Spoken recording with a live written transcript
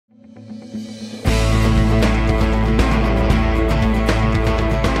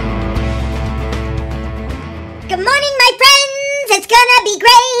it's gonna be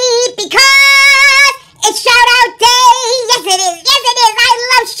great because it's Shoutout Day. Yes, it is. Yes, it is. I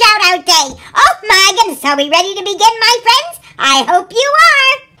love Shoutout Day. Oh, my goodness. Are we ready to begin, my friends? I hope you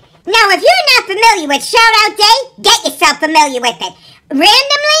are. Now, if you're not familiar with Shoutout Day, get yourself familiar with it.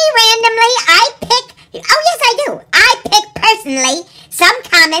 Randomly, I pick... Oh, yes, I do. I pick personally some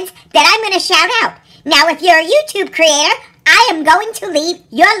comments that I'm going to shout out. Now, if you're a YouTube creator, I am going to leave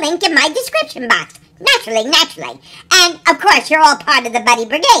your link in my description box. Naturally. And, of course, you're all part of the Buddy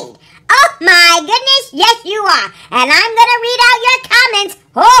Brigade. Oh, my goodness, yes, you are. And I'm going to read out your comments.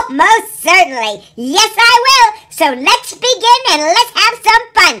 Oh, most certainly. Yes, I will. So let's begin and let's have some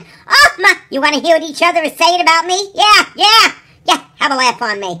fun. Oh, my, you want to hear what each other is saying about me? Yeah, have a laugh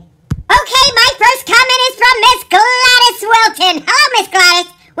on me. Okay, my first comment is from Miss Gladys Wilton. Hello, Miss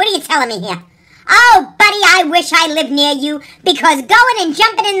Gladys. What are you telling me here? Oh, buddy, I wish I lived near you because going and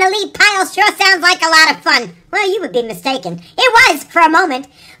jumping in the lead pile sure sounds like a lot of fun. Well, you would be mistaken. It was, for a moment.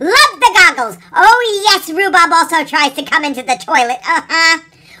 Love the goggles. Oh, yes, Rhubarb also tries to come into the toilet.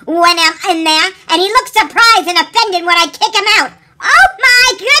 When I'm in there, and he looks surprised and offended when I kick him out. Oh,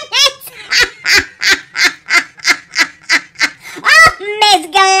 my goodness. Oh, Miss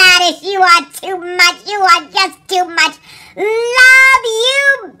Gladys, you are too much. You are just too much. Love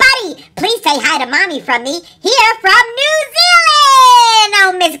you, buddy. Please say hi to Mommy from me here from New Zealand.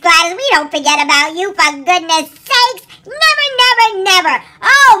 Oh, Miss Gladys, we don't forget about you, for goodness sakes. Never.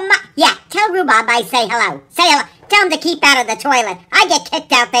 Oh, my. Yeah, tell Rhubarb I say hello. Say hello. Tell him to keep out of the toilet. I get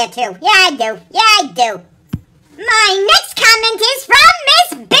kicked out there, too. Yeah, I do. My next comment is from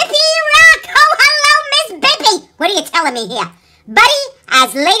Miss Bippy Rock. Oh, hello, Miss Bippy. What are you telling me here? Buddy,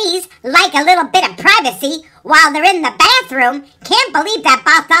 as ladies like a little bit of privacy while they're in the bathroom, can't believe that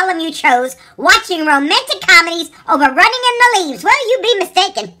Bartholomew chose watching romantic comedies over running in the leaves. Well, you be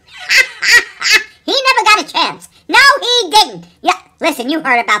mistaken. He never got a chance. No, he didn't. Yeah, listen, you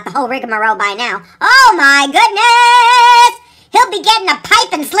heard about the whole rigmarole by now. Oh, my goodness. He'll be getting a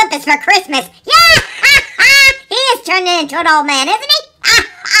pipe and slippers for Christmas. Yeah, he is turning into an old man, isn't he?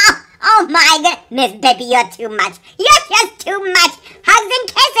 Oh, my goodness. Miss Bippy, you're too much. You're just too much. Hugs and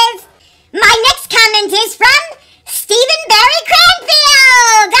kisses. My next comment is from Stephen Barry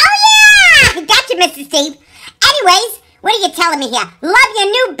Cranfield. Oh, yeah. Gotcha, Mr. Steve. Anyways, what are you telling me here? Love your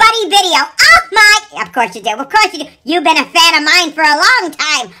new Buddy video. Oh, my. Of course you do. You've been a fan of mine for a long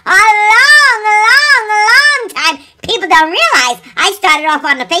time. A long time. People don't realize I started off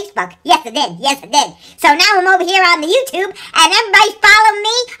on the Facebook. Yes, I did. So now I'm over here on the YouTube, and everybody's following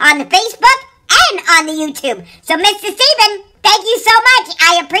me on the Facebook and on the YouTube. So, Mr. Steven, thank you so much.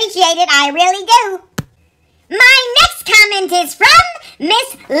 I appreciate it. I really do. My next comment is from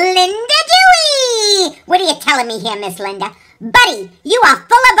Miss Linda Dewey. What are you telling me here, Miss Linda? Buddy, you are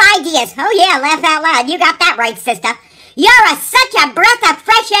full of ideas. Oh, yeah, laugh out loud. You got that right, sister. You're such a breath of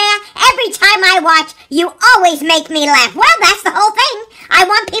fresh air. Every time I watch, you always make me laugh. Well, that's the whole thing. I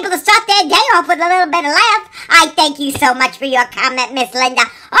want people to start their day off with a little bit of laugh. I thank you so much for your comment, Miss Linda.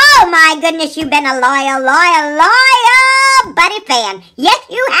 Oh, my goodness, you've been a loyal Buddy fan. Yes,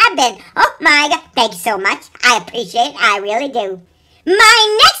 you have been. Oh, my God. Thank you so much. I appreciate it. I really do.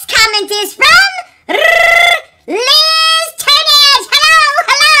 My next comment is from Liz Turnage.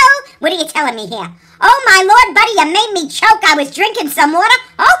 Hello. What are you telling me here? Oh, my Lord, buddy, you made me choke. I was drinking some water.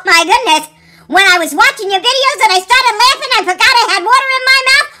 Oh, my goodness. When I was watching your videos and I started laughing, I forgot I had water in my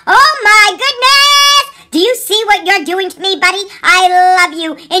mouth. Oh, my goodness. Do you see what you're doing to me, buddy? I love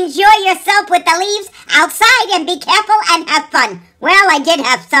you. Enjoy yourself with the leaves outside and be careful and have fun. Well, I did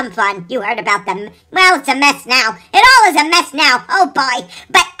have some fun. You heard about them. Well, it's a mess now. It all is a mess now. Oh, boy.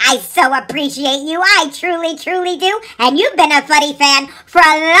 But I so appreciate you. I truly do. And you've been a Buddy fan for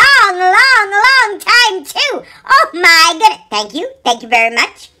a long time, too. Oh, my goodness. Thank you. Thank you very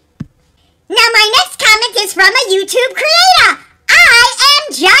much. Now, my next comment is from a YouTube creator. I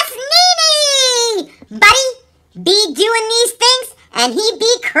am just Nene. Buddy, be doing these things, and he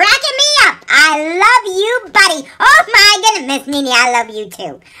be cracking me up. I love you, buddy. Oh, my goodness, Miss Nene, I love you,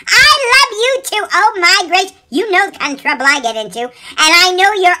 too. I love you, too. Oh, my grace. You know the kind of trouble I get into. And I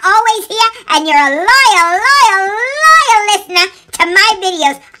know you're always here, and you're a loyal listener to my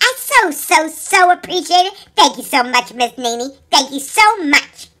videos. I so appreciate it. Thank you so much, Miss Nene. Thank you so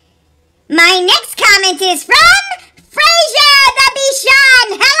much. My next comment is from Fraser the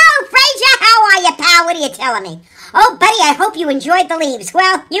BICHON. Hello, Fraser. How are you, pal? What are you telling me? Oh, buddy, I hope you enjoyed the leaves.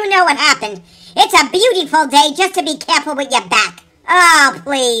 Well, you know what happened. It's a beautiful day, just to be careful with your back. Oh,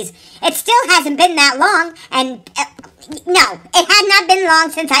 please. It still hasn't been that long, and no, it had not been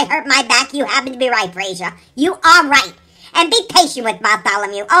long since I hurt my back. You happen to be right, Fraser. You are right. And be patient with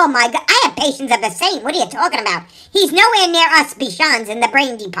Bartholomew. Oh my God, I have patience of a saint. What are you talking about? He's nowhere near us Bichons in the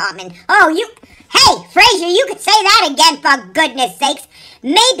brain department. Hey, Fraser, you could say that again, for goodness sakes.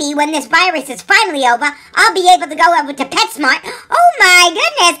 Maybe when this virus is finally over, I'll be able to go over to PetSmart. Oh my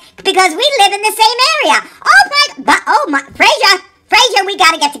goodness, because we live in the same area. Fraser, we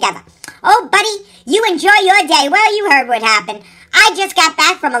gotta get together. Oh, buddy, you enjoy your day. Well, you heard what happened. I just got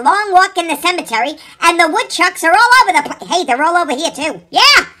back from a long walk in the cemetery, and the woodchucks are all over the place. Hey, they're all over here, too.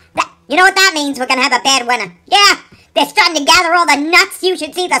 Yeah, you know what that means? We're gonna have a bad winter. Yeah, they're starting to gather all the nuts. You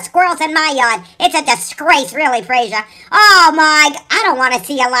should see the squirrels in my yard. It's a disgrace, really, Fraser. Oh, my, I don't want to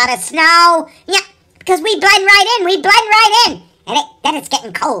see a lot of snow. Yeah, because we blend right in. And then it's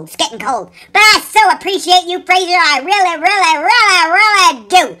getting cold. It's getting cold. But I so appreciate you, Fraser. I really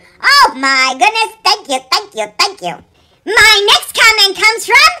do. Oh, my goodness. Thank you. My next comment comes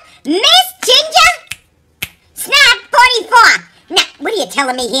from Miss Ginger Snap 44. Now, what are you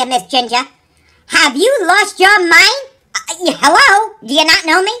telling me here, Miss Ginger? Have you lost your mind? Hello? Do you not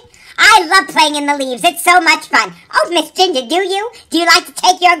know me? I love playing in the leaves. It's so much fun. Oh, Miss Ginger, do you? Do you like to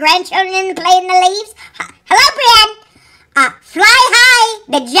take your grandchildren and play in the leaves? Hello, Brienne. Fly high,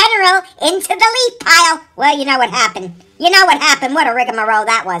 the general, into the leaf pile. Well, you know what happened. What a rigmarole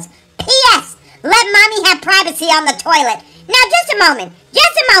that was. P.S. Let Mommy have privacy on the toilet. Now, just a moment.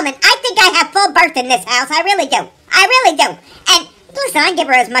 I think I have full berth in this house. I really do. And listen, I give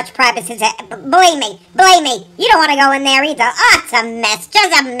her as much privacy as... Believe me. You don't want to go in there either. Oh, it's a mess.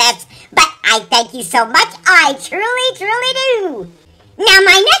 Just a mess. But I thank you so much. I truly do. Now,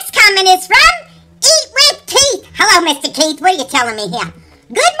 my next comment is from Eat with Keith. Hello, Mr. Keith. What are you telling me here?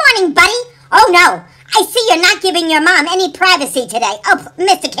 Good morning, buddy. Oh, no. I see you're not giving your mom any privacy today. Oh,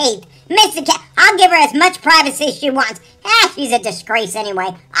 Mr. Keith, I'll give her as much privacy as she wants. She's a disgrace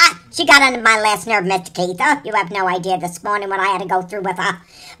anyway. She got under my last nerve, Mr. Keith. Oh, you have no idea this morning what I had to go through with her.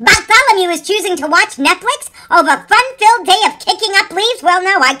 Bartholomew is choosing to watch Netflix over a fun-filled day of kicking up leaves? Well,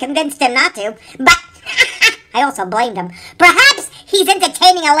 no, I convinced him not to. But I also blamed him. Perhaps he's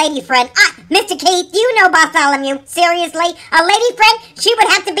entertaining a lady friend. Mr. Keith, you know Bartholomew. Seriously? A lady friend? She would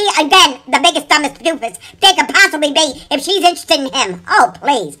have to be, again, the biggest, dumbest doofus they could possibly be if she's interested in him. Oh,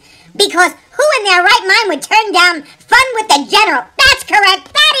 please. Because who in their right mind would turn down fun with the general? That's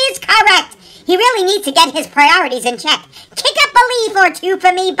correct. That is correct. He really needs to get his priorities in check. Kick up a leaf or two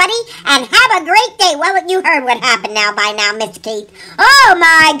for me, buddy, and have a great day. Well, you heard what happened by now, Mr. Keith. Oh,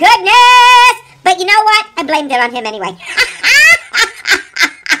 my goodness. But you know what? I blamed it on him anyway.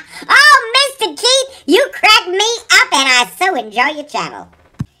 Oh, Mr. Keith, you cracked me up, and I so enjoy your channel.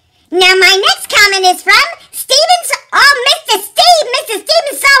 Now, my next comment is from Mr.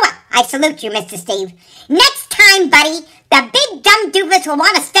 Steven Sowa. I salute you, Mr. Steve. Next time, buddy, the big dumb doofus will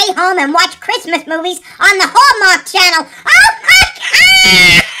want to stay home and watch Christmas movies on the Hallmark Channel. Oh, my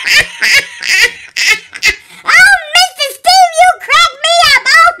God! Oh, Mr. Steve, you cracked me up.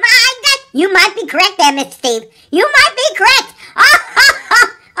 Oh, my God. You might be correct there, Mr. Steve. You might be correct.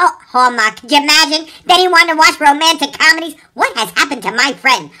 Oh, Hallmark, could you imagine that he wanted to watch romantic comedies? What has happened to my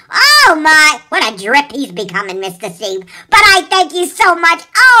friend? Oh, my, what a drip he's becoming, Mr. Steve. But I thank you so much.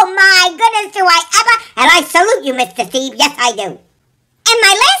 Oh, my goodness, do I ever? And I salute you, Mr. Steve. Yes, I do. And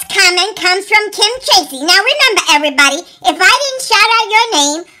my last comment comes from Kim Chasey. Now, remember, everybody, if I didn't shout out your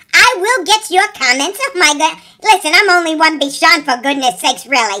name, I will get your comments. Oh, my God. Listen, I'm only one Bichon, for goodness sakes,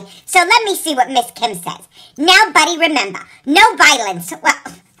 really. So let me see what Miss Kim says. Now, buddy, remember, no violence. Well,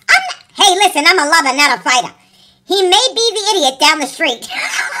 hey, listen, I'm a lover, not a fighter. He may be the idiot down the street.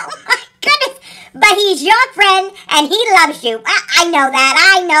 Oh, my goodness. But he's your friend, and he loves you. I know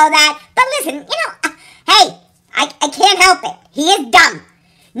that. But listen, hey, I can't help it. He is dumb.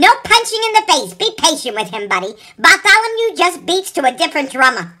 No punching in the face. Be patient with him, buddy. Bartholomew just beats to a different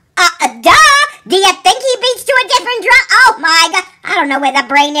drummer. Duh! Do you think he beats to a different drum? Oh, my God. I don't know where the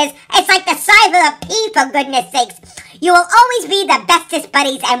brain is. It's like the size of a pea, for goodness sakes. You will always be the bestest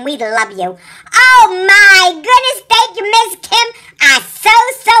buddies, and we love you. Oh, my goodness. Thank you, Miss Kim. I so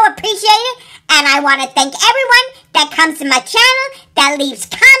appreciate it. And I want to thank everyone that comes to my channel, that leaves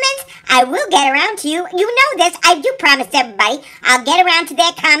comments. I will get around to you. You know this. I do promise everybody I'll get around to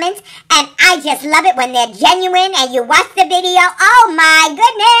their comments. And I just love it when they're genuine and you watch the video. Oh, my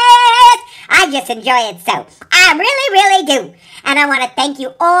goodness. I just enjoy it so. I really do. And I want to thank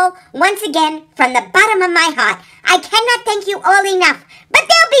you all once again from the bottom of my heart. I cannot thank you all enough. But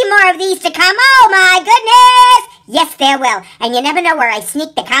there'll be more of these to come. Oh, my goodness. Yes, there will. And you never know where I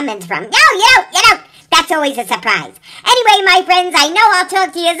sneak the comments from. No, you don't. That's always a surprise. Anyway, my friends, I know I'll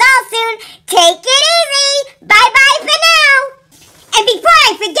talk to you all soon. Take it easy. Bye-bye for now. And before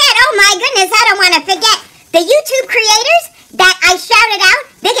I forget, oh, my goodness, I don't want to forget. The YouTube creators,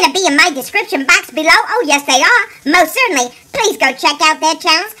 description box below. Oh, yes, they are. Most certainly. Please go check out their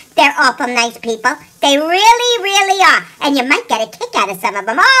channels. They're awful nice people. They really, really are. And you might get a kick out of some of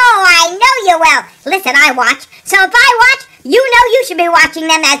them. Oh, I know you will. Listen, I watch. So if I watch, you know you should be watching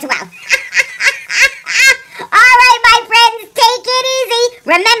them as well. All right, my friends, take it easy.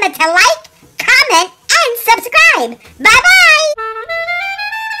 Remember to like, comment, and subscribe. Bye-bye.